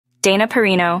Dana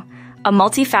Perino, a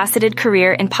multifaceted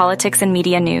career in politics and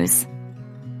media news.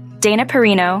 Dana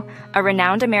Perino, a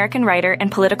renowned American writer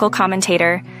and political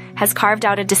commentator, has carved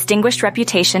out a distinguished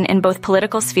reputation in both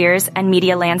political spheres and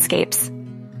media landscapes.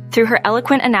 Through her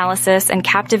eloquent analysis and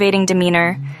captivating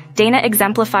demeanor, Dana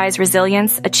exemplifies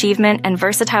resilience, achievement, and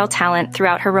versatile talent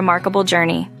throughout her remarkable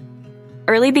journey.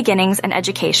 Early beginnings and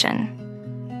education.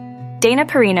 Dana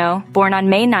Perino, born on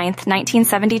May 9,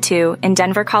 1972, in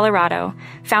Denver, Colorado,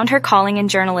 found her calling in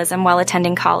journalism while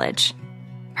attending college.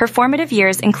 Her formative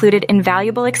years included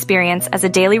invaluable experience as a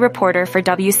daily reporter for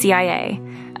WCIA,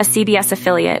 a CBS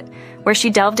affiliate, where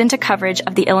she delved into coverage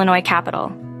of the Illinois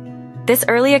Capitol. This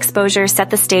early exposure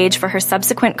set the stage for her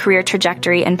subsequent career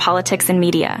trajectory in politics and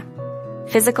media.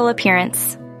 Physical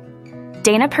appearance.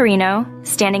 Dana Perino,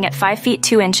 standing at 5 feet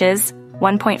 2 inches,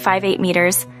 1.58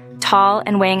 meters, tall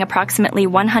and weighing approximately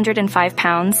 105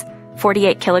 pounds,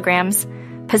 48 kilograms,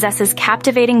 possesses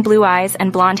captivating blue eyes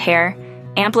and blonde hair,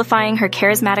 amplifying her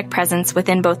charismatic presence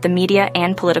within both the media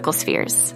and political spheres.